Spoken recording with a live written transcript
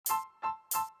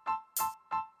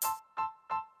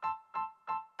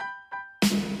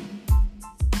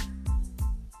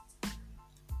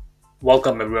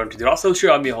Welcome everyone to the Russell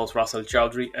Show. I'm your host Russell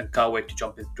Chowdhury and can't wait to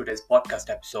jump into today's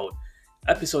podcast episode.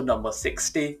 Episode number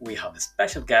 60, we have a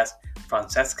special guest,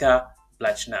 Francesca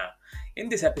Blechner. In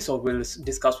this episode, we'll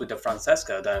discuss with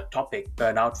Francesca the topic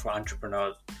Burnout for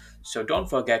Entrepreneurs. So don't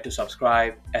forget to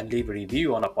subscribe and leave a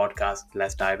review on our podcast.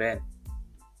 Let's dive in.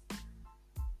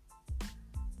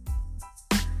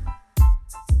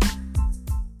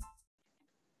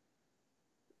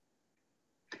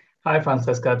 Hi,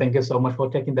 Francesca. Thank you so much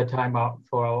for taking the time out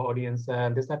for our audience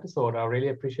and this episode. I really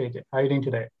appreciate it. How are you doing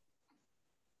today?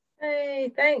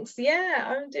 Hey, thanks. Yeah,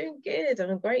 I'm doing good.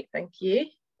 I'm great, thank you.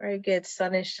 Very good.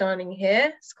 Sun is shining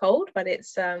here. It's cold, but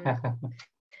it's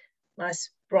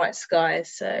nice bright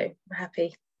skies, so I'm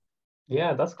happy.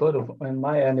 Yeah, that's good. And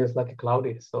my end is like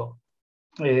cloudy, so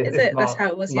Is it? That's how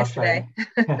it was yesterday.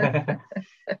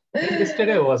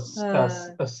 Yesterday was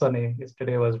sunny.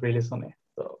 Yesterday was really sunny.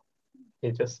 So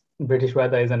it's just British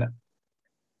weather, isn't it?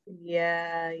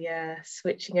 Yeah.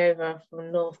 Switching over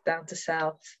from north down to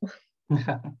south.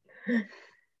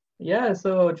 Yeah,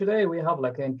 so today we have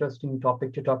like an interesting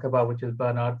topic to talk about, which is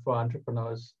burnout for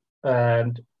entrepreneurs.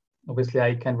 And obviously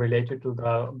I can relate it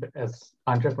to as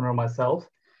entrepreneur myself.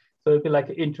 So it'll be like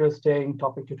an interesting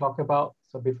topic to talk about.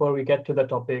 So before we get to the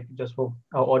topic, just for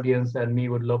our audience and me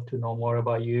would love to know more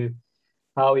about you,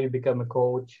 how you become a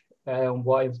coach, and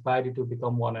what inspired you to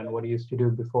become one, and what you used to do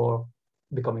before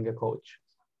becoming a coach.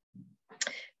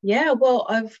 Yeah, well,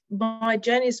 my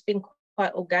journey's been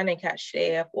quite organic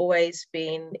actually. I've always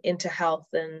been into health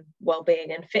and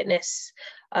well-being and fitness.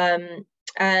 And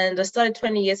I started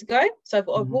 20 years ago. So I've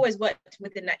always worked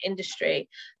within that industry.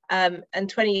 And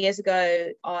 20 years ago,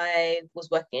 I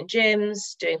was working in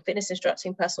gyms, doing fitness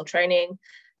instructing, personal training,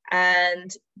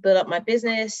 and built up my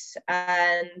business.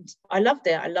 And I loved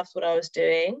it. I loved what I was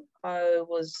doing. I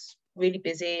was really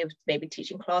busy, maybe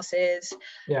teaching classes,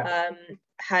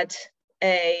 had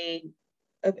a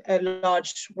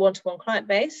large one-to-one client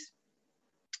base.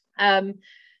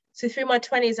 So through my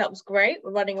 20s, that was great.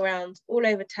 We're running around all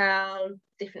over town,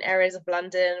 different areas of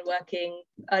London, working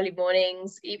early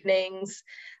mornings, evenings,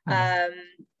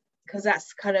 because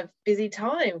that's kind of busy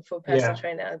time for a personal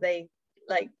trainer. They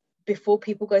like before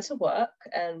people go to work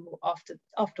and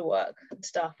after work and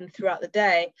stuff and throughout the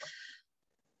day.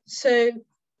 So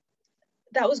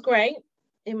that was great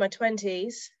in my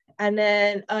 20s. And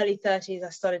then early 30s, I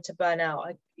started to burn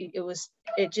out.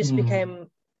 It just became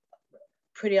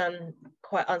pretty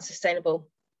quite unsustainable.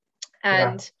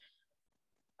 And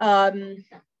then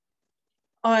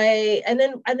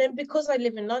because I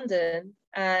live in London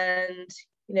and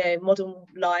modern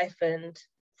life and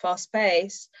fast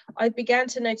pace, I began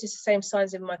to notice the same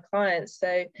signs in my clients.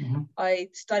 So I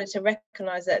started to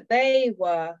recognize that they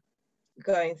were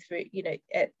going through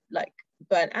like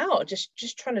burnt out,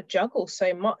 just trying to juggle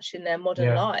so much in their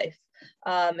modern life,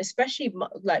 especially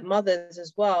like mothers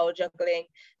as well, juggling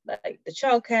like the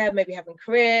childcare, maybe having a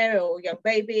career or young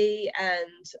baby,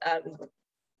 and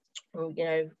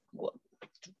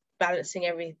balancing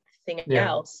everything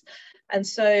else. And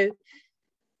so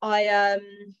I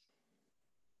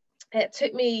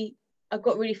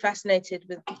got really fascinated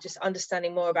with just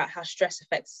understanding more about how stress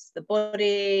affects the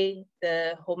body,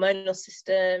 the hormonal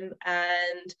system,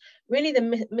 and really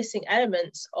the missing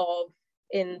elements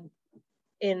in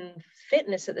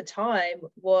fitness at the time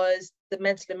was the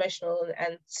mental, emotional,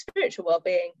 and spiritual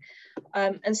well-being.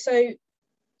 And so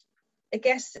I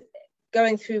guess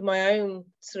going through my own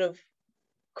sort of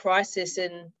crisis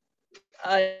in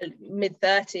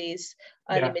mid-30s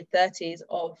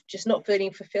of just not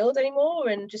feeling fulfilled anymore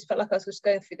and just felt like I was just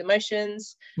going through the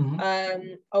motions.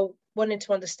 I wanted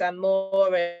to understand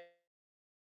more,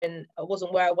 and I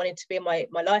wasn't where I wanted to be in my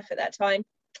life at that time.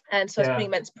 And so I was putting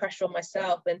immense pressure on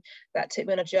myself, and that took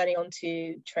me on a journey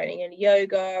onto training in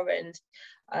yoga and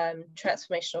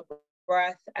transformational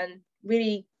breath, and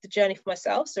really the journey for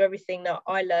myself. So everything that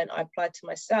I learned, I applied to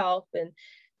myself, and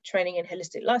training in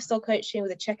holistic lifestyle coaching with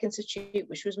the Czech Institute,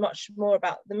 which was much more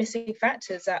about the missing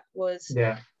factors. That was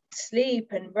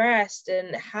sleep and rest,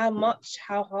 and how much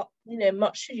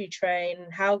should you train,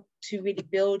 and how to really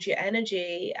build your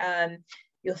energy,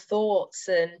 your thoughts,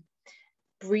 and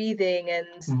breathing,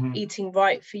 and eating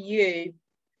right for you.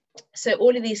 So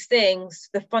all of these things,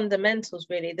 the fundamentals,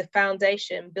 really the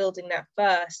foundation, building that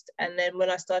first, and then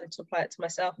when I started to apply it to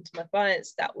myself and to my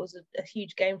clients, that was a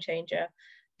huge game changer.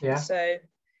 So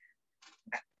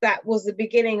that was the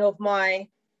beginning of my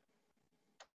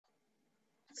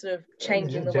sort of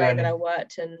changing the way that I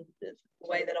worked and the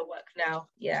way that I work now.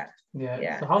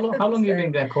 So how long you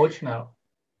been a coach now?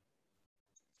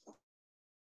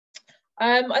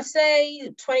 I'd say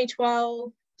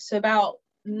 2012, so about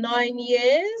 9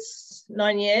 years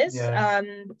 9 years.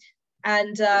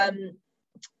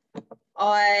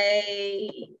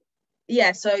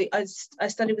 Yeah. So I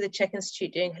studied with the Czech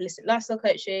Institute doing holistic lifestyle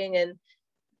coaching, and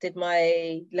did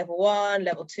my level 1,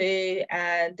 level 2,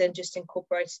 and then just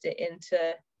incorporated it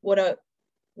into what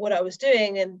I was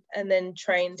doing, and then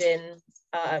trained in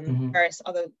various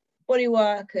other body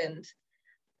work and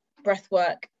breath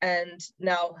work, and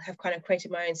now have kind of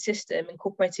created my own system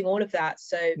incorporating all of that,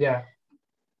 so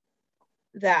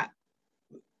that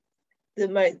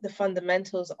the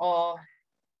fundamentals are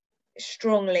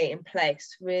strongly in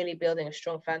place, really building a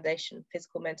strong foundation: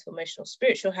 physical, mental, emotional,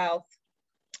 spiritual health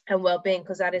and well-being,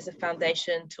 because that is a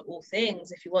foundation to all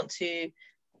things. If you want to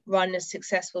run a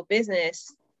successful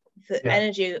business, the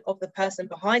energy of the person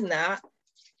behind that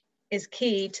is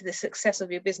key to the success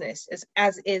of your business,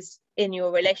 as is in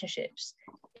your relationships.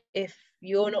 If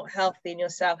you're not healthy in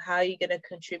yourself, how are you going to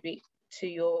contribute to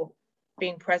your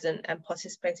being present and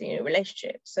participating in your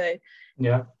relationship? So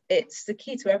it's the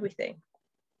key to everything.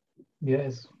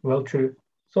 Yes, well, true.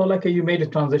 So like you made a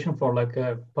transition from like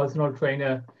a personal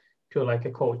trainer to like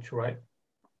a coach, right?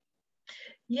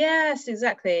 Yes,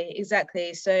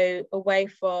 exactly. So away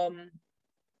from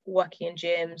working in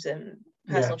gyms and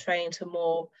personal training to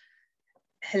more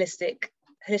holistic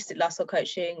lifestyle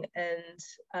coaching, and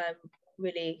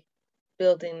really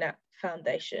building that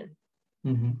foundation.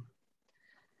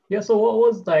 Yeah, so what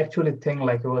was the actually thing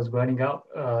like it was burning out?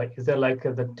 Is there like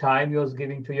the time you was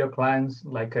giving to your clients?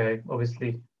 Like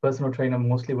obviously personal trainer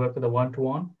mostly work with a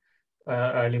one-to-one,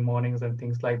 early mornings and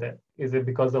things like that. Is it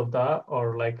because of that,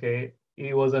 or like it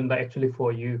wasn't actually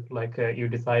for you? Like you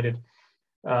decided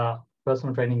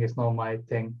personal training is not my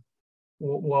thing.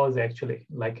 What was actually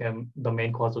like the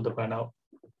main cause of the burnout?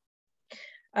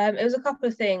 It was a couple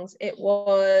of things. It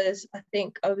was, I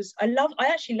think I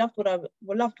actually loved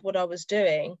what I was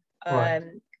doing,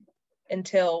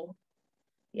 until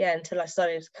I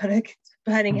started kind of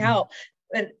burning out,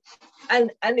 and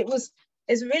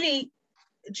it's really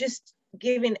just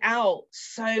giving out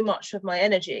so much of my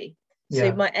energy.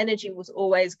 So my energy was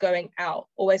always going out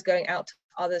to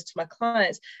others, to my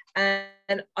clients,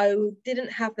 and I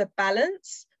didn't have the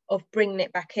balance of bringing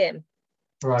it back in.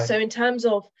 So in terms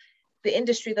of the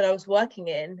industry that I was working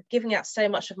in, giving out so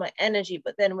much of my energy,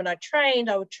 but then when I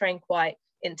would train quite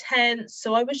intense.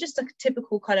 So I was just a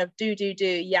typical kind of do,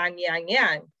 yang,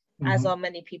 as are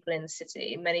many people in the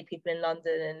city, many people in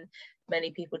London, and many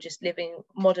people just living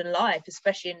modern life,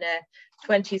 especially in their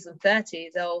 20s and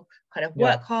 30s. They'll kind of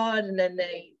work hard, and then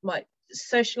they might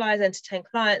socialize, entertain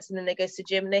clients, and then they go to the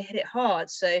gym and they hit it hard.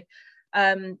 So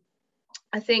I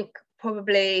think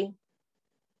probably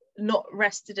not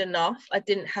rested enough. I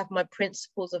didn't have my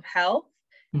principles of health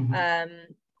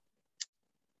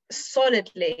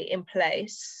solidly in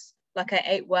place. Like I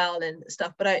ate well and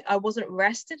stuff, but I wasn't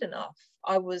rested enough.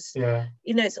 I was,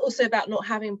 it's also about not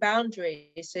having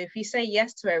boundaries. So if you say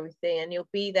yes to everything and you'll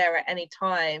be there at any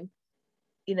time,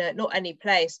 not any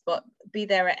place, but be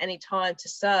there at any time to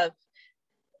serve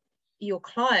your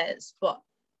clients, but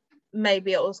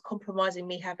maybe it was compromising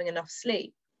me having enough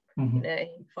sleep.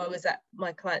 If I was at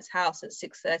my client's house at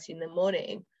 6:30 in the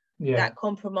morning, that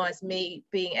compromised me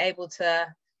being able to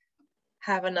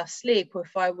have enough sleep. Or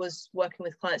if I was working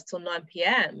with clients till 9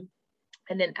 p.m.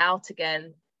 and then out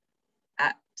again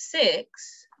at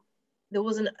 6, there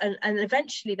wasn't, and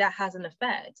eventually that has an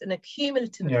effect, an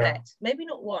accumulative effect, maybe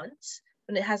not once,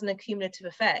 but it has an accumulative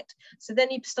effect. So then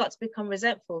you start to become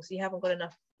resentful. So you haven't got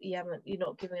enough, you're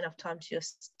not giving enough time to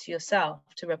yourself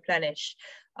to replenish.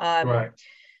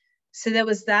 So there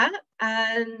was that,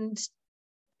 and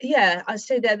I'd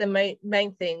say they're the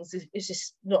main things. Is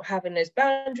just not having those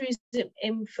boundaries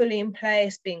fully in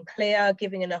place, being clear,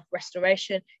 giving enough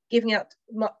restoration, giving out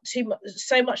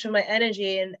so much of my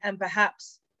energy, and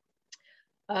perhaps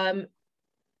not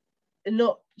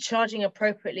charging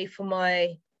appropriately for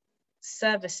my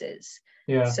services,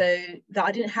 so that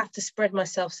I didn't have to spread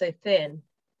myself so thin.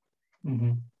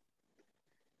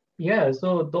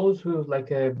 So those who like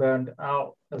burned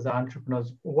out as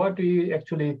entrepreneurs, what do you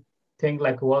actually think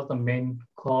like was the main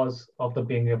cause of the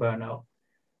being a burnout?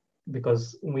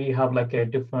 Because we have like a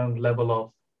different level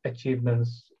of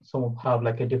achievements. Some have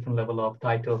like a different level of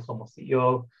title. Some are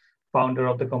CEO, founder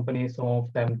of the company. Some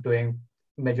of them doing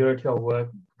majority of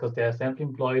work because they are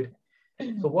self-employed.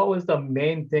 So what was the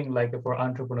main thing like for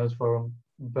entrepreneurs for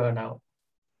burnout?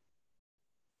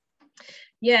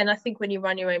 And I think when you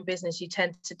run your own business, you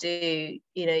tend to do,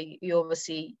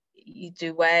 you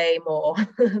do way more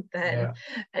than,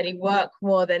 and you work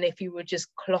more than if you would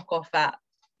just clock off at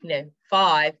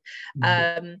 5.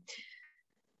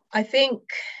 I think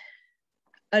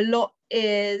a lot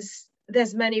is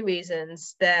there's many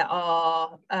reasons. There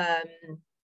are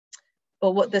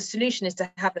or what the solution is,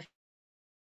 to have the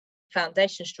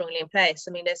foundation strongly in place.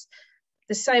 I mean, there's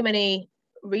so many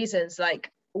reasons,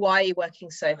 like, why are you working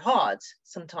so hard?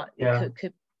 Sometimes it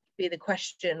could be the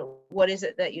question, what is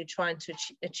it that you're trying to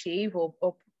achieve or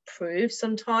prove?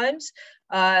 Sometimes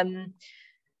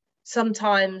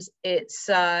it's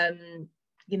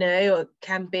it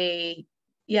can be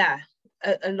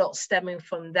a lot stemming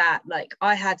from that. Like,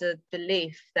 I had a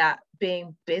belief that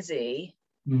being busy,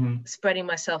 spreading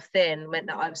myself thin, meant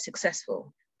that I was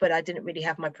successful, but I didn't really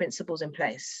have my principles in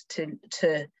place to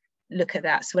look at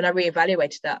that. So when I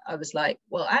reevaluated that, I was like,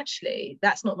 well, actually,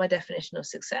 that's not my definition of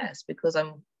success, because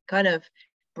I'm kind of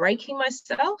breaking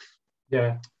myself,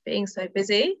 being so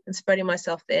busy and spreading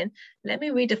myself thin. Let me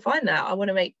redefine that. I want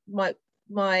to make my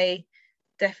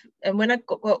and when I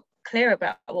got clear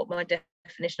about what my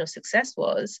definition of success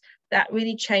was, that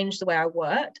really changed the way I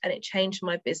worked, and it changed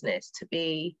my business to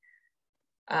be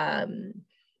a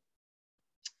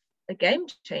game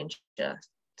changer,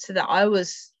 so that I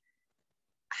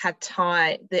had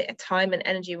the time and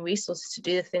energy and resources to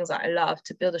do the things that I love,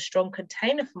 to build a strong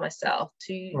container for myself,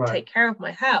 to take care of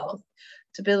my health,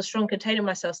 to build a strong container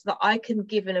myself, so that I can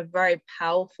give in a very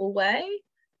powerful way,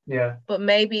 but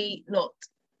maybe not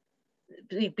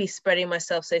be spreading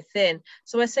myself so thin.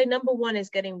 So I say number one is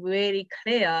getting really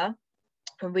clear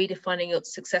and redefining your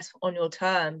success on your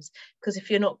terms. Because if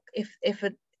you're not,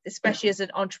 especially as an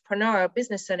entrepreneur or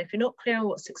business owner, if you're not clear on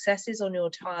what success is on your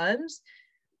terms,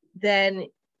 then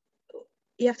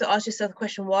you have to ask yourself the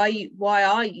question, why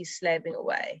are you slaving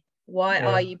away? Why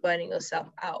are you burning yourself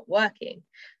out working?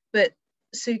 But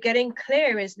so getting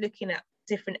clear is looking at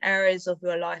different areas of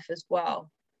your life as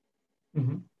well.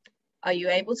 Are you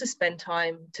able to spend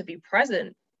time to be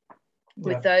present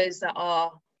with those that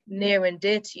are near and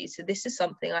dear to you? So this is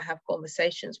something I have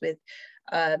conversations with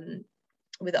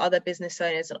other business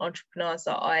owners and entrepreneurs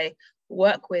that I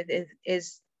work with,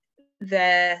 is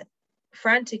they're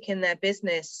frantic in their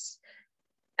business,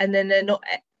 and then they're not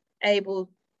able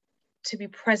to be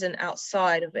present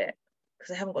outside of it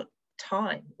because they haven't got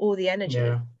time or the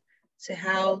energy. So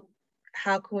how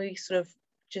can we sort of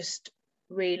just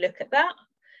re-look at that?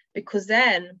 Because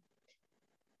then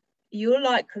you're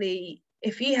likely,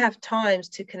 if you have times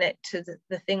to connect to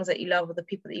the things that you love or the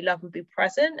people that you love and be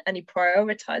present, and you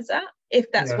prioritize that,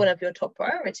 if that's one of your top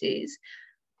priorities,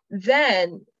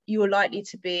 then you're likely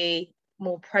to be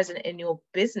more present in your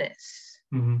business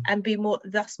and be more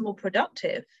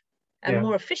productive and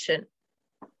more efficient.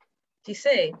 Do you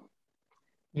see?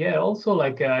 Also,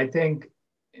 like, I think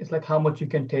it's like how much you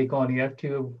can take on. You have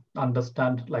to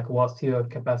understand like what your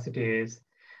capacity is.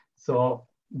 So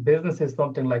business is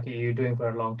something like you're doing for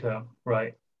a long term,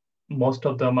 right? Most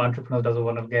of them entrepreneurs doesn't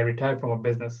want to get retired from a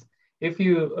business. If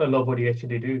you love what you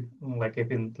actually do, like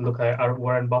if you look at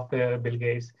Warren Buffett, Bill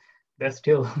Gates, they're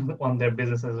still on their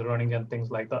businesses running and things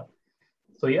like that.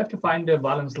 So you have to find a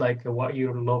balance, like what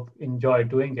you enjoy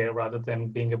doing it, rather than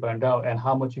being burned out, and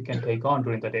how much you can take on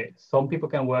during the day. Some people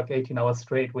can work 18 hours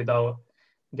straight without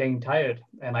getting tired,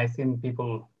 and I've seen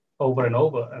people over and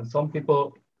over. And some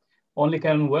people only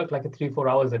can work like 3-4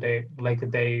 hours a day, like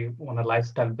they want a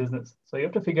lifestyle business. So you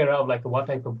have to figure out like what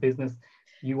type of business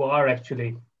you are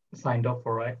actually signed up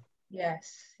for, right?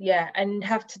 Yes, and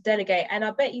have to delegate. And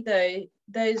I bet you though,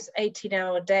 those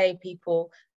 18-hour day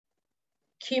people,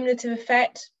 cumulative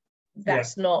effect,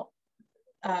 that's not,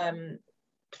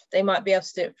 they might be able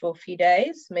to do it for a few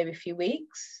days, maybe a few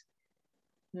weeks,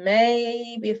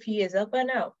 maybe a few years, they'll burn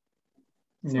out.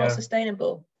 It's not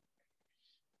sustainable.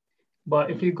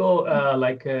 But if you go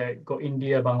go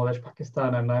India, Bangladesh,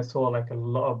 Pakistan, and I saw like a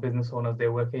lot of business owners, they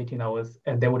work 18 hours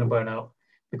and they wouldn't burn out,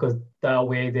 because the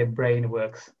way their brain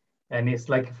works. And it's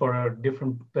like for a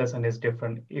different person is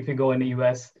different. If you go in the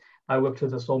US, I worked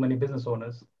with so many business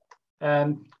owners,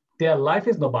 and their life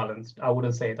is not balanced. I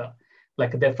wouldn't say that.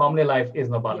 Like their family life is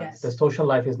not balanced. Their social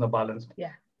life is not balanced.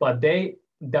 But they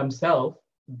themselves,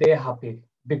 they're happy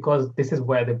because this is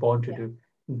where they're born to do.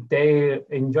 They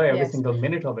enjoy every single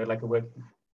minute of it, like a work.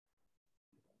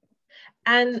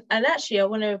 And actually, I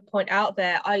want to point out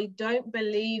there, I don't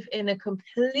believe in a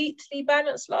completely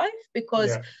balanced life,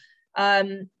 because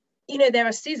there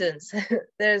are seasons.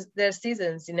 there's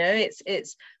seasons.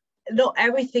 It's not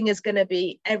everything is going to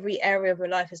be, every area of your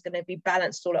life is going to be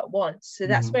balanced all at once. So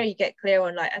that's where you get clear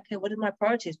on like, okay, what are my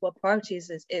priorities? What priorities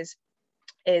is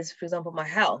for example, my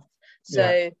health.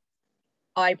 So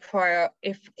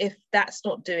if that's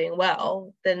not doing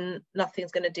well, then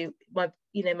nothing's going to do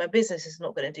my business is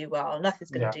not going to do well.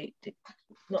 Nothing's going to do,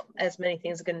 not as many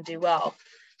things are going to do well.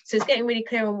 So it's getting really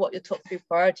clear on what your top 3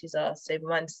 priorities are. So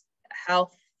mine's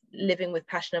health, living with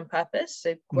passion and purpose.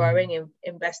 So growing and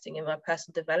investing in my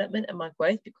personal development and my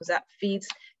growth, because that feeds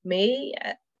me,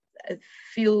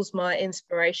 fuels my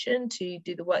inspiration to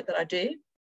do the work that I do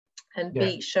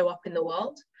and show up in the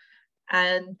world.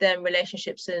 And then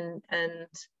relationships and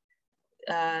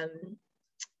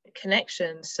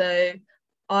connection. So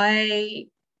I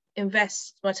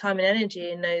invest my time and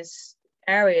energy in those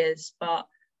areas, but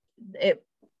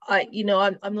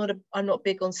I'm not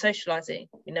big on socializing.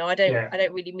 I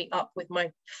don't really meet up with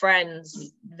my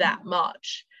friends that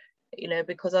much,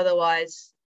 because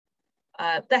otherwise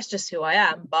that's just who I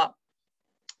am. But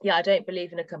yeah, I don't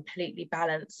believe in a completely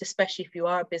balanced, especially if you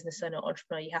are a business owner,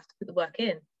 entrepreneur. You have to put the work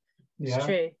in. It's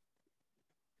true.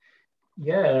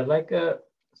 Yeah,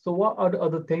 so what are the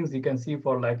other things you can see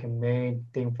for like a main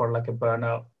thing for like a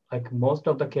burnout? Like most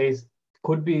of the case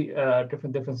could be a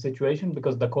different situation,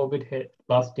 because the COVID hit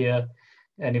last year,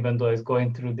 and even though it's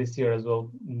going through this year as well,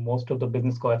 most of the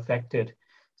business got affected.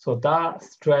 So that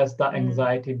stress, that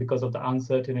anxiety because of the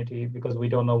uncertainty, because we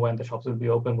don't know when the shops will be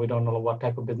open, we don't know what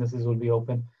type of businesses will be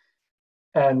open,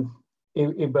 and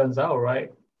it burns out,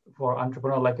 right? For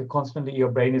entrepreneur, like constantly your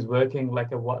brain is working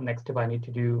like what next step I need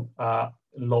to do,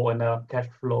 low in a cash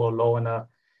flow, low in a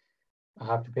I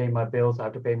have to pay my bills, I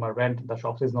have to pay my rent, the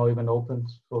shops is not even open.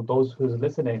 So those who's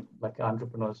listening, like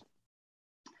entrepreneurs,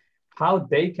 how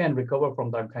they can recover from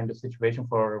that kind of situation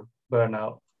for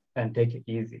burnout and take it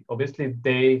easy. Obviously,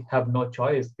 they have no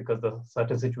choice because the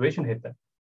certain situation hit them.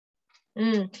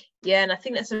 Yeah, and I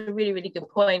think that's a really, really good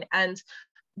point. And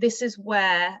this is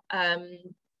where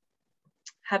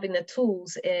having the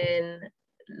tools in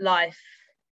life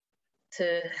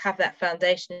to have that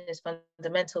foundation is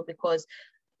fundamental, because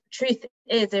truth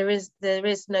is there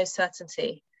is no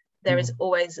certainty. We're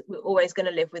always going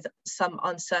to live with some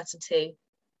uncertainty,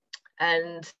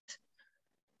 and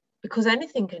because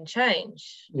anything can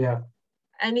change.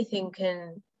 Anything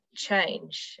can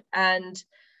change. And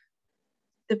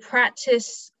the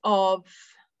practice of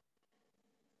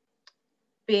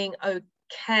being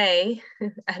okay,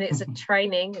 and it's a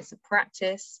training, it's a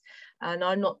practice, and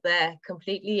I'm not there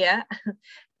completely yet,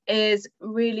 is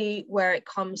really where it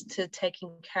comes to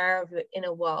taking care of your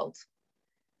inner world.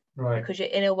 Right. Because your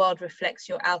inner world reflects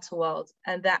your outer world,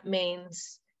 and that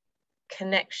means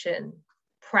connection,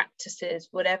 practices,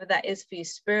 whatever that is for you,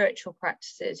 spiritual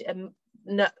practices,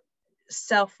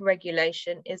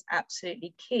 self-regulation is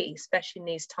absolutely key, especially in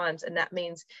these times. And that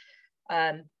means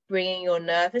bringing your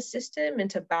nervous system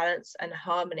into balance and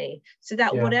harmony, so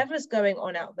that whatever's going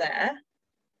on out there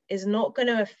is not going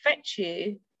to affect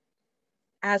you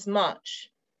as much,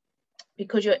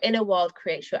 because your inner world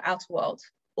creates your outer world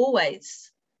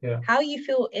always. How you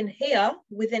feel in here,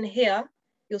 within here,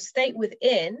 your state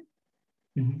within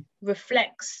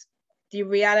reflects the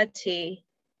reality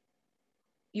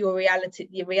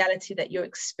that you're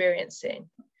experiencing.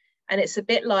 And it's a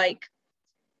bit like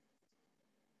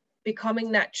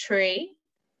becoming that tree,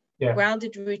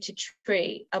 grounded, rooted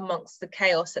tree amongst the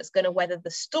chaos that's going to weather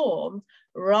the storm,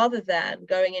 rather than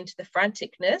going into the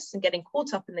franticness and getting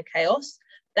caught up in the chaos.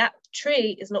 That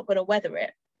tree is not going to weather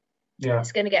it.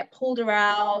 It's going to get pulled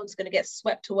around, it's going to get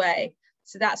swept away.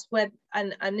 So that's where,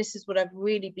 and this is what I've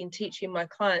really been teaching my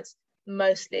clients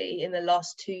mostly in the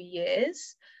last 2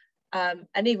 years, and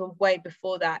even way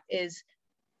before that, is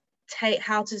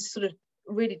how to sort of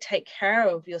really take care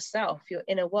of yourself, your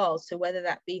inner world. So whether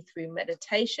that be through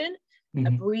meditation, a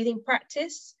breathing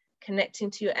practice, connecting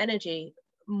to your energy,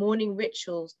 morning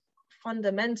rituals,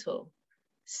 fundamental.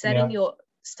 Starting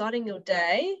your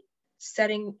day,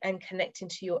 setting and connecting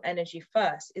to your energy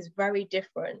first is very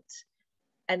different.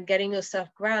 And getting yourself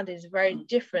grounded is very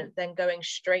different than going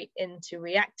straight into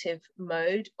reactive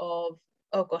mode of,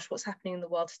 oh gosh, what's happening in the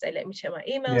world today? Let me check my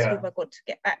emails. Who have I got to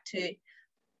get back to?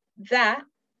 That,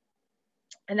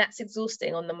 and that's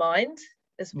exhausting on the mind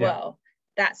as well.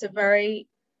 That's a very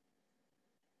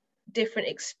different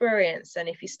experience than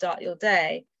if you start your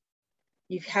day.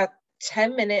 You have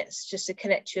 10 minutes just to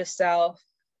connect to yourself,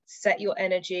 set your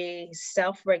energy,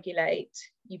 self-regulate.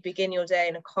 You begin your day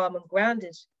in a calm and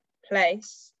grounded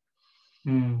place.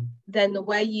 Then the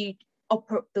way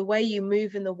you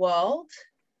move in the world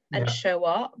and show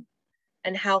up,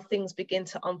 and how things begin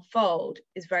to unfold,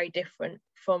 is very different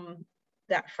from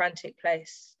that frantic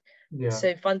place.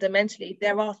 So fundamentally,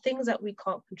 there are things that we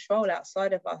can't control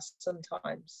outside of us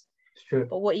sometimes. It's true.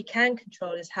 But what you can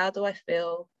control is, how do I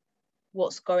feel?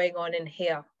 What's going on in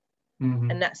here?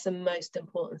 And that's the most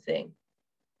important thing.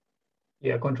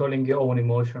 Controlling your own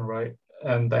emotion, right?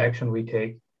 And the action we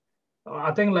take.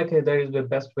 I think there is the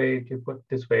best way to put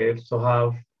this way. So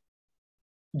have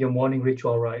your morning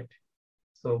ritual, right?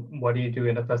 So what do you do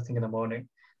in the first thing in the morning?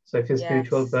 So if you're a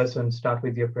spiritual Yes. person, start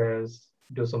with your prayers,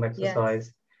 do some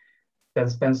exercise, then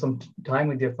spend some time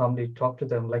with your family, talk to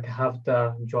them, like have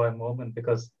the joy moment,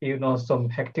 because some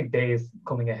hectic days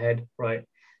coming ahead, right?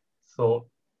 So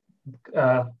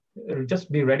uh,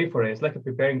 just be ready for it. It's like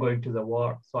preparing going to the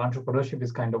war. So entrepreneurship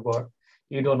is kind of war.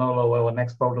 You don't know what our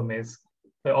next problem is.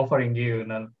 They're offering you,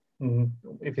 and then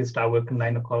if you start working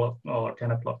 9 o'clock or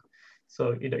 10 o'clock,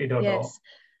 so you don't know. Yes.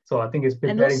 So I think it's And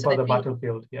preparing also for the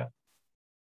battlefield. Yeah,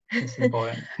 it's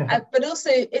important. but also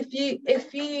if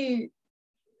you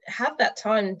have that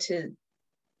time to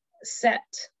sit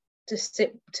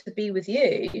to be with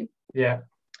you, Yeah.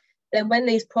 Then when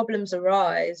these problems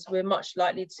arise, we're much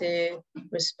likely to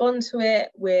respond to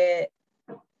it. We're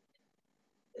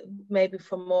maybe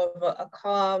from more of a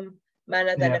calm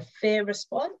manner than a fear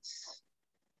response,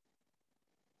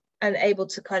 and able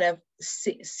to kind of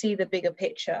see the bigger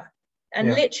picture. And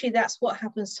literally that's what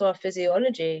happens to our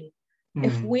physiology.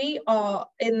 If we are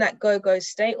in that go-go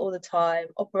state all the time,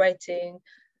 operating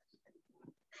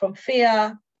from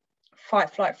fear,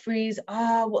 fight, flight, freeze,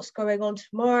 what's going on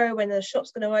tomorrow, when the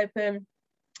shop's going to open,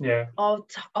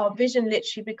 our vision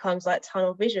literally becomes like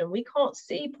tunnel vision. We can't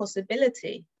see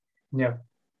possibility. But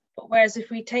whereas if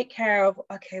we take care of,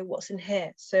 okay, what's in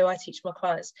here? So I teach my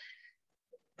clients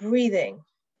breathing,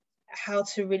 how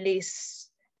to release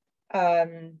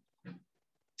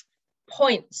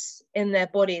points in their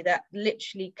body that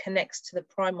literally connects to the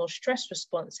primal stress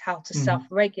response, how to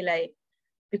self-regulate,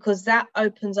 because that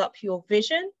opens up your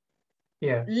vision.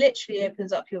 Literally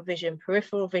opens up your vision,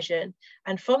 peripheral vision.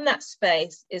 And from that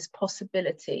space is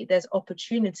possibility. There's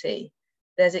opportunity.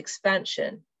 There's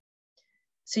expansion.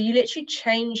 So you literally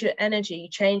change your energy, you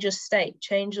change your state,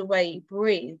 change the way you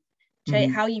breathe.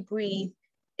 How you breathe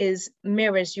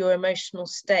mirrors your emotional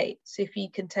state. So if you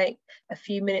can take a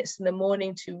few minutes in the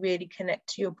morning to really connect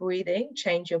to your breathing,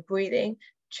 change your breathing,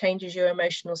 changes your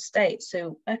emotional state.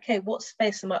 So, okay, what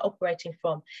space am I operating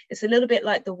from? It's a little bit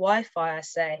like the Wi-Fi, I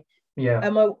say.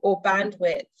 Or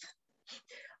bandwidth.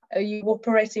 Are you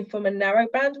operating from a narrow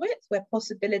bandwidth where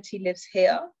possibility lives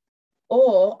here?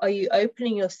 Or are you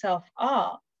opening yourself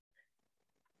up?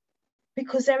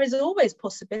 Because there is always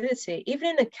possibility,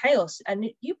 even in the chaos.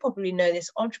 And you probably know this,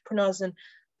 entrepreneurs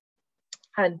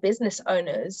and business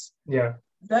owners,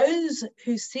 those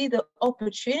who see the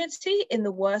opportunity in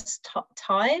the worst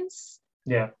times,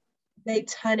 they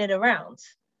turn it around.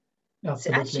 Absolutely.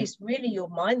 So actually, it's really your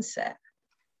mindset.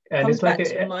 And comes it's like back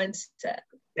to mindset.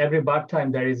 Every bad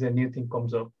time there is a new thing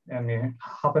comes up, and it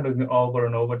happened with me over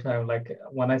and over time. Like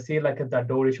when I see like that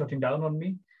door is shutting down on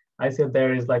me, I see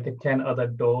there is like 10 other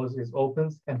doors is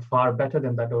opens and far better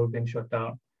than that door being shut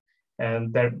down.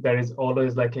 And there is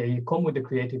always like you come with the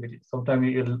creativity. Sometimes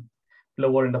you'll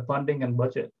lower in the funding and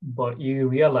budget, but you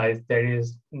realize there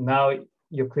is now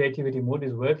your creativity mode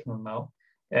is working now,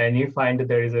 and you find that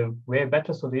there is a way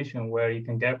better solution where you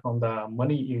can get from the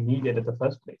money you needed at the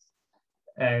first place.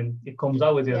 And it comes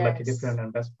out with like a different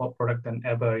and best product than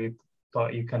ever you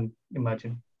thought you can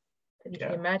imagine. You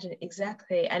can imagine,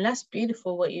 exactly. And that's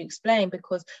beautiful what you explained,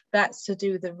 because that's to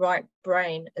do with the right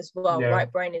brain as well.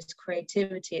 Right brain is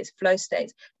creativity, it's flow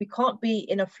states. We can't be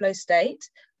in a flow state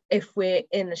if we're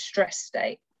in a stress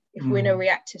state. If we're in a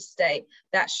reactive state,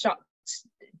 that shuts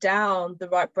down the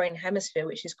right brain hemisphere,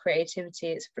 which is creativity,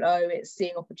 it's flow, it's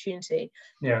seeing opportunity.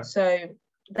 So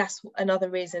that's another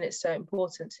reason it's so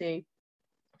important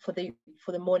for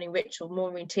the morning ritual,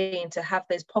 morning routine, to have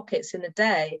those pockets in the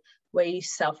day where you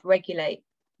self-regulate,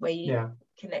 where you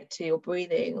connect to your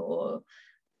breathing or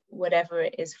whatever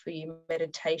it is for you,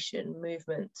 meditation,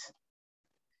 movement.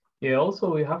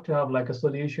 Also we have to have like a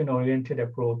solution-oriented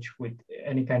approach with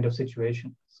any kind of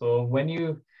situation. So when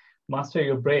you master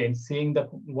your brain, seeing that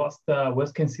what's the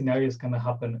worst case scenario is going to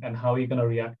happen and how you're going to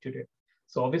react to it.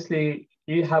 So obviously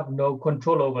you have no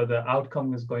control over the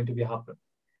outcome is going to be happen.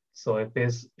 So if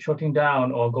it's shutting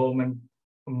down or government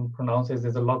pronounces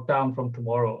there's a lockdown from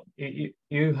tomorrow,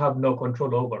 you have no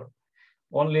control over.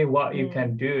 Only what you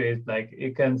can do is like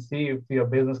you can see if your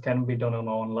business can be done on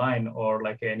online or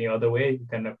like any other way. You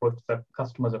can approach the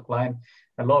customers or client.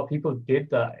 A lot of people did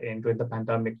that during the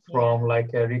pandemic, from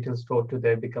like a retail store to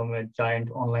they become a giant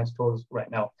online stores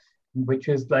right now, which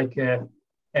is like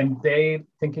and they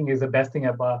thinking is the best thing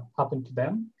ever happened to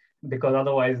them, because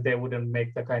otherwise they wouldn't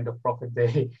make the kind of profit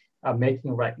they are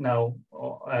making right now.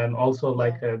 And also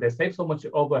like they save so much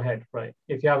overhead, right?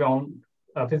 If you have your own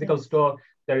physical store,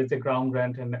 there is a ground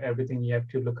rent and everything you have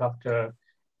to look after,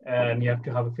 and you have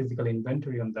to have a physical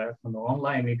inventory on that. On the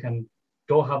online, you can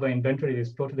don't have an inventory,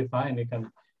 it's totally fine. You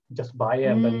can just buy it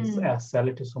and then sell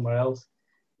it to somewhere else.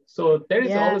 So there is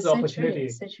Yeah, always so opportunity. true,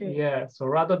 so true. Yeah. So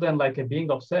rather than like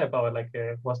being upset about like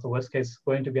what's the worst case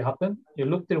going to be happen, you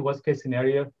look to the worst case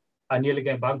scenario. I nearly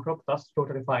get bankrupt. That's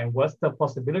totally fine. What's the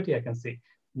possibility I can see?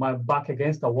 My back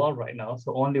against the wall right now.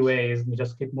 So only way is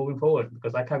just keep moving forward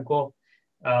because I can't go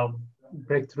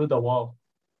break through the wall.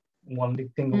 Only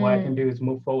thing what I can do is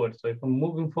move forward. So if I'm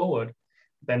moving forward,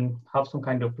 then have some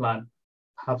kind of plan,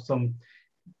 have some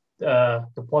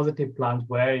the positive plans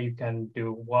where you can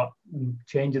do what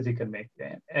changes you can make.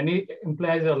 Any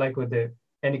implies are like with the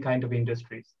any kind of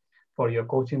industries for your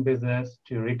coaching business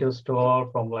to retail store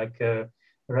from like a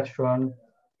restaurant,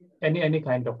 any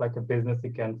kind of like a business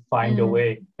you can find a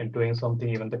way in doing something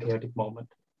even the chaotic moment.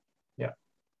 Yeah.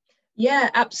 Yeah,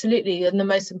 absolutely. And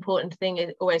the most important thing,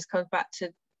 it always comes back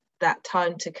to that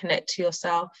time to connect to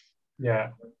yourself.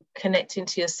 Yeah. Connecting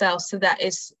to yourself so that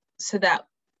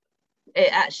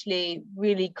it actually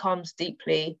really comes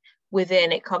deeply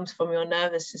within. It comes from your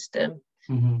nervous system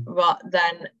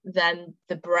rather than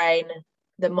the brain,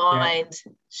 the mind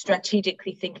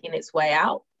strategically thinking its way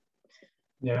out.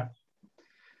 Yeah.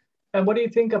 And what do you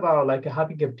think about like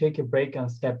having a take a break and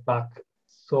step back?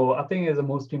 So I think is the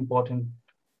most important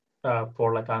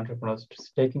for like entrepreneurs,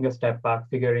 just taking a step back,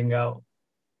 figuring out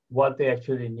what they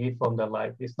actually need from their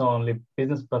life. It's not only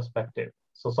business perspective.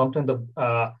 So sometimes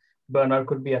the burnout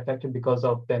could be affected because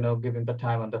of giving the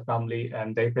time on the family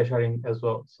and they pressuring as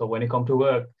well. So when you come to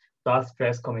work, that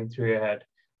stress coming through your head.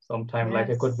 Sometimes like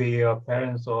it could be your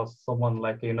parents or someone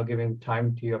like giving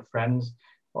time to your friends,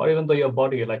 or even though your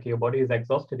body, like your body is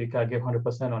exhausted, you can't give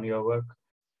 100% on your work.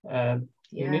 And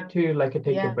you need to like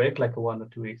take a break like 1 or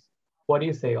 2 weeks. What do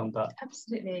you say on that?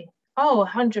 Absolutely. Oh,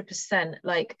 100%.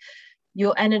 Like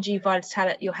your energy,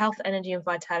 vitality, your health, energy, and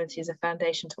vitality is a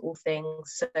foundation to all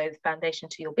things. So the foundation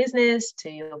to your business, to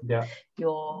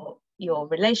your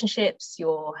relationships,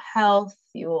 your health,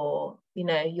 your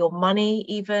money,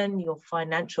 even your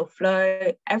financial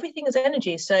flow. Everything is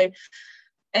energy. So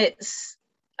it's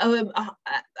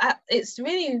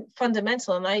really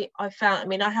fundamental. And I found, I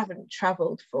mean, I haven't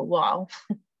traveled for a while,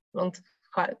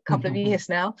 quite a couple of years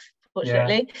now,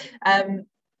 fortunately.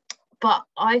 But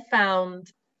I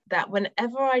found that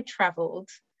whenever I traveled,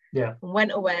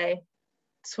 went away,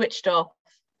 switched off,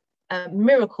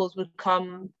 miracles would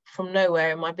come from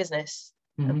nowhere in my business.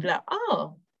 I'd be like,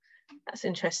 oh, that's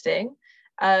interesting.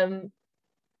 And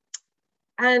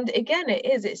again,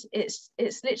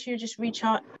 it's literally just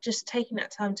recharge, just taking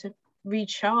that time to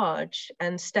recharge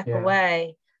and step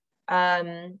away.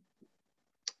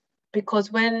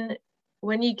 Because when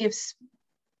you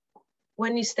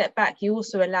step back, you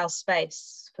also allow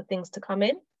space for things to come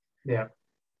in. Yeah.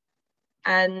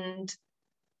 And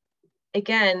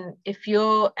again, if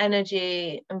your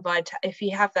energy and if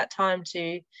you have that time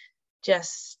to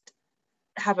just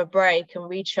have a break and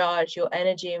recharge your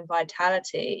energy and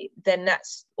vitality, then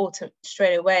that's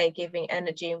straight away giving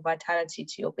energy and vitality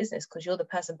to your business, because you're the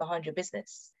person behind your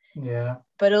business. Yeah.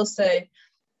 But also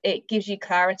it gives you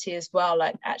clarity as well,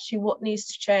 like actually what needs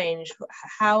to change,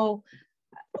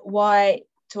 why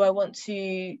do I want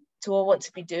to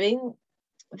be doing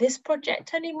this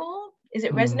project anymore? Is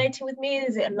it resonating with me?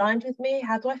 Is it aligned with me?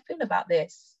 How do I feel about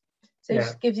this? So it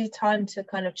just gives you time to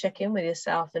kind of check in with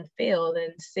yourself and feel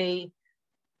and see,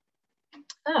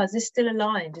 is this still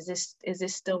aligned? Is this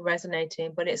still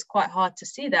resonating? But it's quite hard to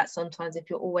see that sometimes if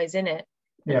you're always in it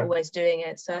and always doing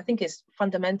it. So I think it's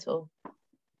fundamental.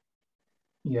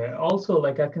 Yeah. Also,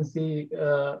 like I can see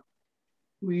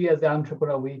we as an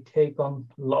entrepreneur, we take on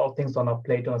a lot of things on our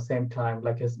plate at the same time,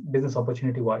 like as business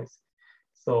opportunity wise.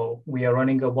 So we are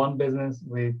running one business,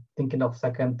 we're thinking of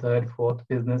second, third, fourth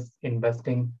business,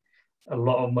 investing a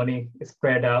lot of money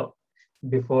spread out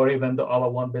before even our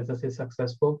one business is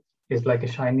successful. It's like a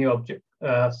shiny object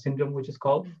syndrome, which is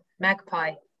called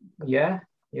magpie. Yeah.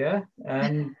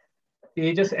 And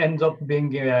it just ends up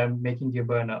being making you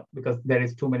burn out because there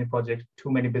is too many projects, too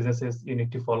many businesses you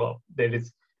need to follow. There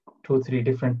is 2-3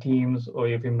 different teams, or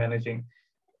you've been managing.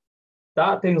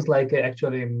 That thing's like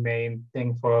actually main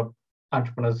thing for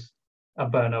entrepreneurs, a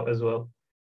burnout as well,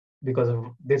 because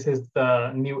this is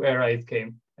the new era it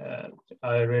came.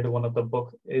 I read one of the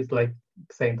book is like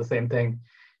saying the same thing.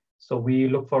 So we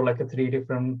look for like 3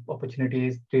 different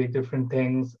opportunities, 3 different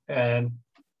things, and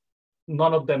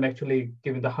none of them actually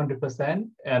giving the 100%,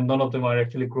 and none of them are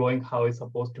actually growing how it's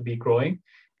supposed to be growing.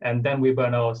 And then we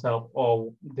burn ourselves,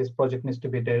 oh, this project needs to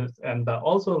be this. And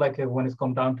also like when it's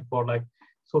come down to for like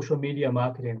social media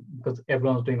marketing, because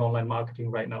everyone's doing online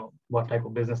marketing right now, what type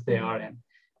of business they are in.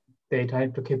 They try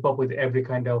to keep up with every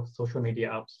kind of social media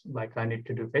apps. Like I need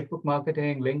to do Facebook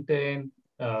marketing, LinkedIn,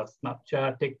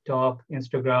 Snapchat, TikTok,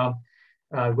 Instagram,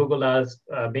 Google Ads,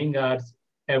 Bing Ads,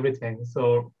 everything.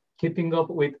 So keeping up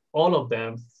with all of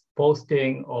them,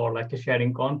 posting or like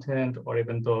sharing content, or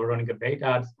even though running a paid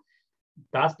ads,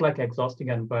 that's like exhausting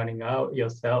and burning out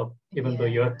yourself, even though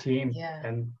your team,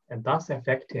 and that's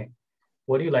affecting.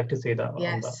 What do you like to say that on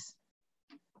that?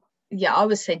 Yeah, I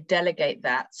would say delegate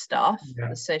that stuff, Yeah.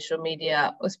 the social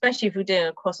media, especially if you're doing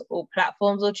across all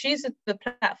platforms, or choose the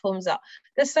platforms that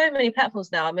there's so many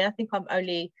platforms now. I mean, I think I'm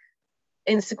only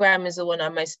Instagram is the one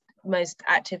I'm most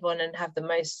active on and have the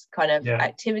most kind of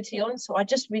activity on. So I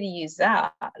just really use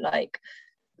that. Like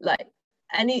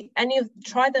any of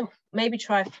try them, maybe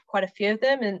try quite a few of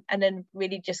them, and then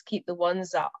really just keep the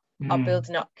ones that are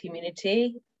building up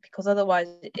community, because otherwise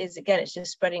it's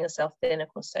just spreading yourself thin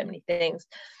across so many things.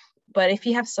 But if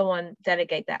you have someone,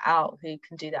 delegate that out who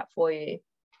can do that for you.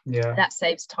 That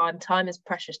saves time. Time is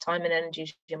precious. Time and energy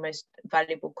is your most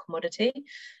valuable commodity.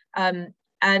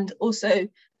 And also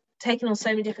taking on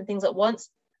so many different things at once,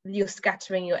 you're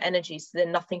scattering your energy, so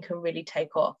then nothing can really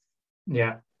take off.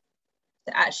 To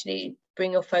actually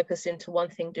bring your focus into one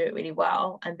thing, do it really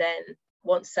well, and then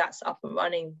once that's up and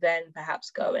running, then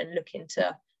perhaps go and look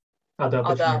into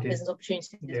other business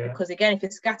opportunities. Because again, if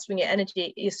you're scattering your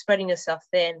energy, you're spreading yourself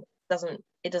thin.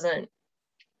 It doesn't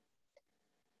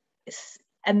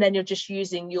and then you're just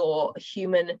using your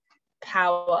human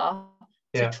power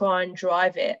to try and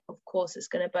drive it. Of course, it's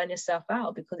going to burn yourself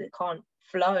out because it can't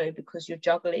flow, because you're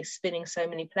juggling, spinning so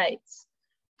many plates.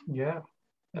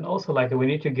 And also, like, we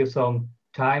need to give some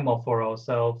time off for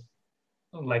ourselves,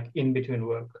 like in between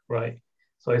work, right?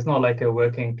 So it's not like a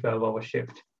working 12-hour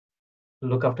shift.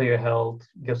 Look after your health,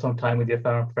 give some time with your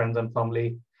friends and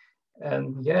family,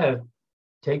 and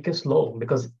take it slow,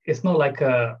 because it's not like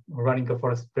running for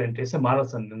a sprint. It's a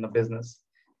marathon in the business.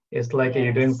 It's like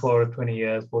you're doing for 20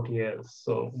 years, 40 years.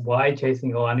 So why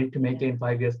chasing, I need to make it in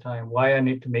 5 years time? Why I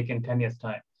need to make it in 10 years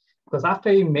time? Because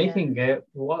after you're making it,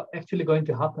 what actually going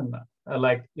to happen?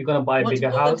 Like, you're going to buy a bigger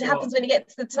house. What happens when you get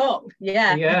to the top?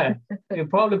 You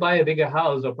probably buy a bigger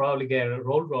house, or probably get a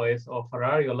Rolls Royce or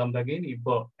Ferrari or Lamborghini.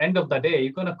 But end of the day,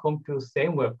 you're going to come to the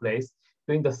same workplace,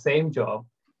 doing the same job.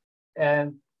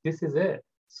 And this is it.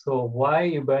 So why are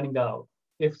you burning out?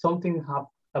 If something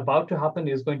about to happen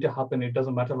is going to happen, it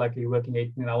doesn't matter like you're working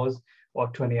 18 hours or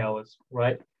 20 hours,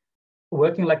 right?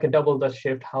 Working like a double the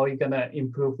shift, how are you going to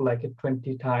improve like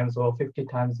 20 times or 50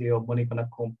 times your money going to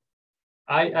come?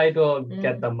 I don't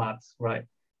get the maths, right?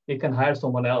 You can hire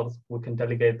someone else who can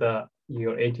delegate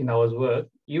your 18 hours work.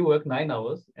 You work 9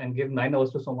 hours and give 9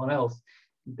 hours to someone else.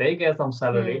 They get some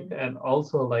salary, and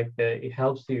also like it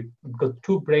helps you because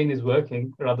two brain is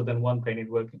working rather than one brain is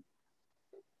working.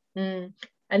 And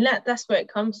that's where it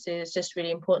comes to. It's just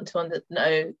really important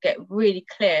to get really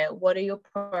clear. What are your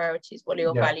priorities? What are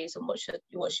your values? And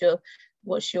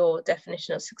what's your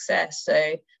definition of success?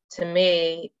 So to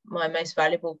me, my most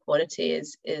valuable quality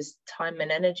is time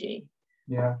and energy.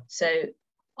 So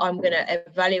I'm going to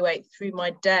evaluate through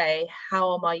my day,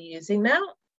 how am I using that?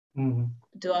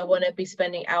 Do I want to be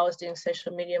spending hours doing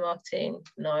social media marketing?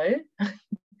 No.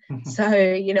 So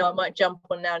I might jump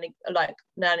on now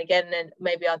and again, and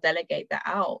maybe I'll delegate that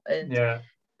out. And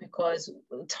because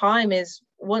time is,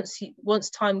 once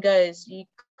time goes, you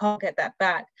can't get that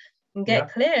back. And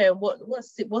get clear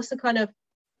what's the kind of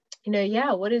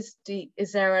what is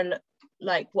there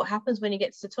what happens when you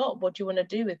get to the top? What do you want to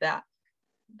do with that?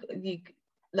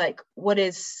 What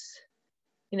is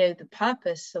the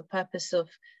purpose of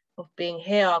being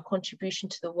here, our contribution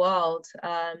to the world.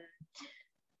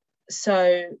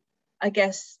 So I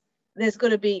guess there's got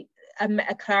to be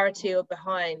a clarity or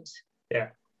behind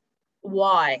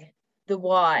why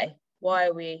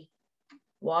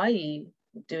are you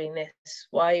doing this?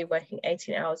 Why are you working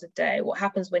 18 hours a day? What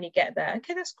happens when you get there?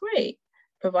 Okay, that's great.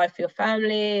 Provide for your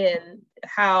family and a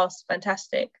house,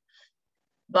 fantastic.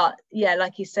 But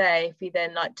like you say, if you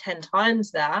then 10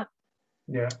 times that,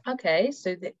 okay,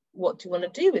 so what do you want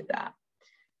to do with that?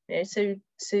 So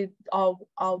our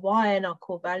why and our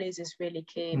core values is really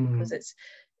key, because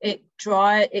it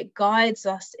guides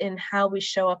us in how we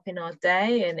show up in our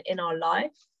day and in our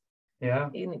life.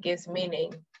 And it gives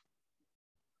meaning.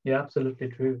 Absolutely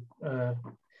true.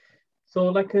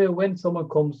 So when someone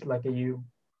comes,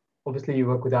 obviously you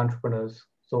work with entrepreneurs,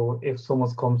 so if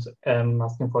someone comes and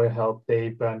asking for your help, they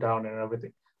burn down and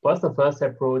everything, what's the first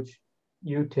approach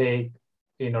you take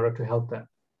in order to help them?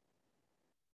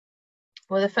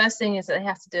 Well, the first thing is that they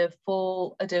have to do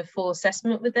a full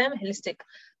assessment with them, holistic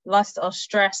lifestyle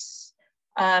stress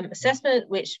assessment,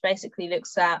 which basically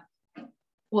looks at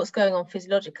what's going on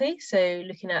physiologically. So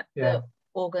looking at the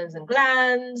organs and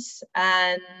glands,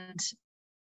 and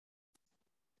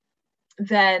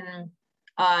then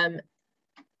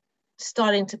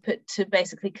starting to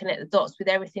basically connect the dots with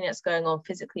everything that's going on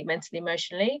physically, mentally,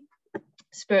 emotionally,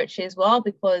 spiritually as well,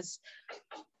 because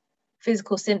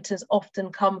physical symptoms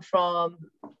often come from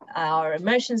our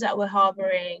emotions that we're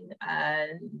harboring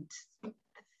and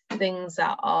things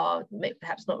that are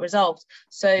perhaps not resolved.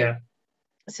 So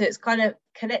it's kind of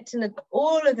connecting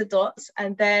all of the dots,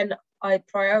 and then I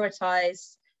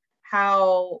prioritize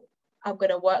how I'm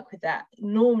going to work with that.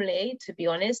 Normally, to be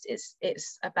honest,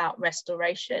 it's about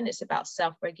restoration. It's about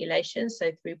self-regulation.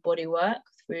 So through body work,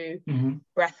 through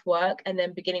breath work, and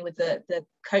then beginning with the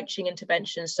coaching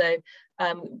intervention. So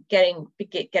getting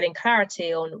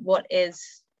clarity on what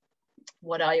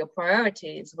are your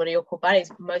priorities, what are your core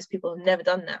values. Most people have never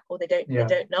done that, or they don't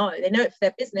know. They know it for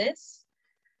their business,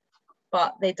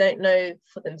 but they don't know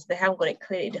for them. So they haven't got it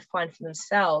clearly defined for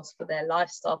themselves, for their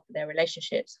lifestyle, for their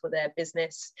relationships, for their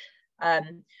business, their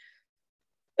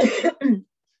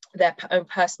own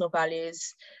personal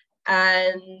values,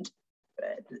 and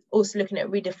also looking at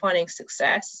redefining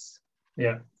success.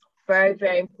 Very,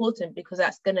 very important, because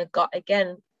that's going to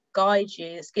guide you.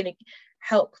 It's going to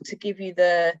help to give you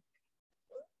the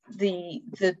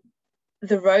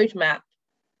roadmap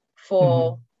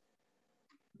for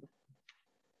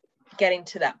getting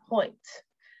to that point.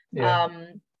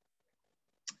 And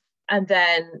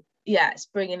then it's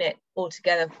bringing it all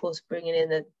together, of course, bringing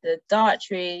in the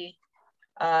dietary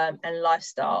and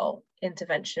lifestyle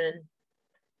intervention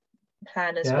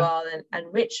plan as well,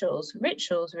 and rituals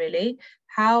really.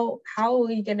 How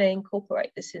are you going to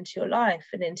incorporate this into your life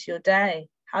and into your day?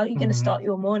 How are you going to start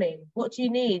your morning? What do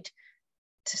you need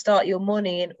to start your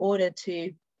morning in order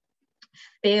to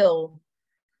feel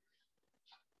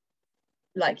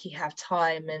like you have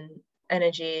time and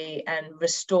energy and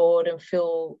restored, and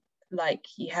feel like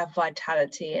you have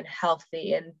vitality and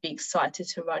healthy and be excited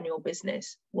to run your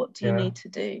business? What do you need to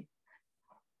do?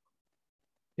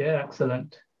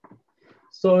 Excellent.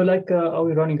 So are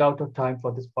we running out of time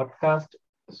for this podcast?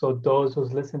 So those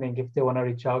who's listening, if they want to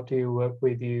reach out to you, work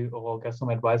with you, or get some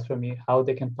advice from you, how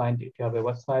they can find you? Do you have a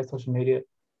website, social media?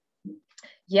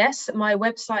 Yes, my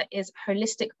website is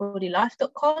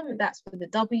holisticbodylife.com. That's with the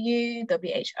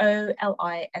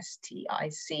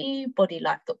WHOLISTIC,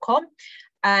 bodylife.com.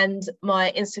 And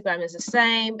my Instagram is the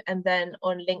same. And then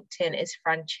on LinkedIn is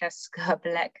Francesca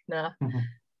Blechner,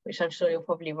 which I'm sure you'll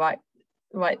probably write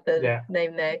the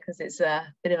name there, because it's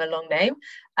a bit of a long name.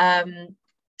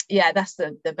 That's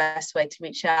the best way to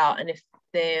reach out. And if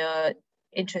they're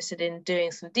interested in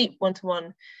doing some deep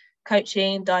one-to-one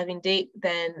coaching, diving deep,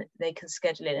 then they can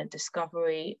schedule in a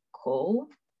discovery call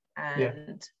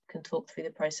and can talk through the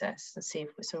process and see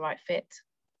if it's the right fit.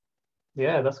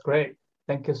 That's great.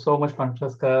 Thank you so much,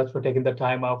 Francesca, for taking the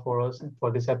time out for us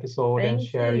for this episode and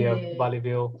share your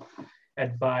valuable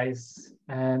advice.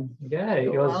 And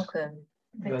you're welcome.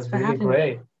 It was really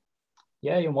great.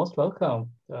 You're most welcome.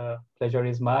 Pleasure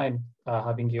is mine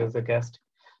having you as a guest.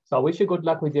 So I wish you good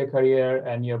luck with your career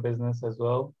and your business as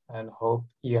well, and hope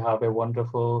you have a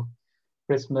wonderful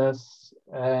Christmas,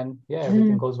 and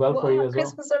everything goes well for you as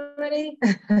Christmas already?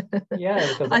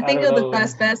 Because I think you're the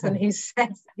first person who's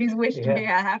wished me a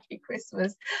happy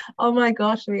Christmas. Oh my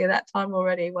gosh, we're at that time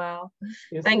already. Wow.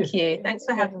 Thank you. Thanks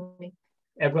for having me.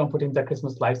 Everyone putting their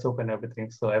Christmas lights up and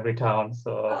everything, so every town.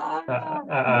 So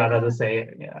I'd rather say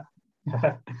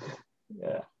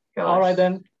All right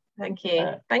then. Thank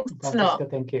you. Thanks a lot.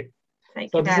 Thank you.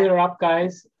 So this is a wrap,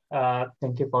 guys.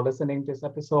 Thank you for listening to this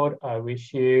episode. I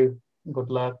wish you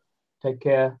good luck. Take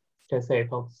care. Stay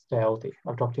safe. Stay healthy.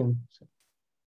 I'll talk to you soon.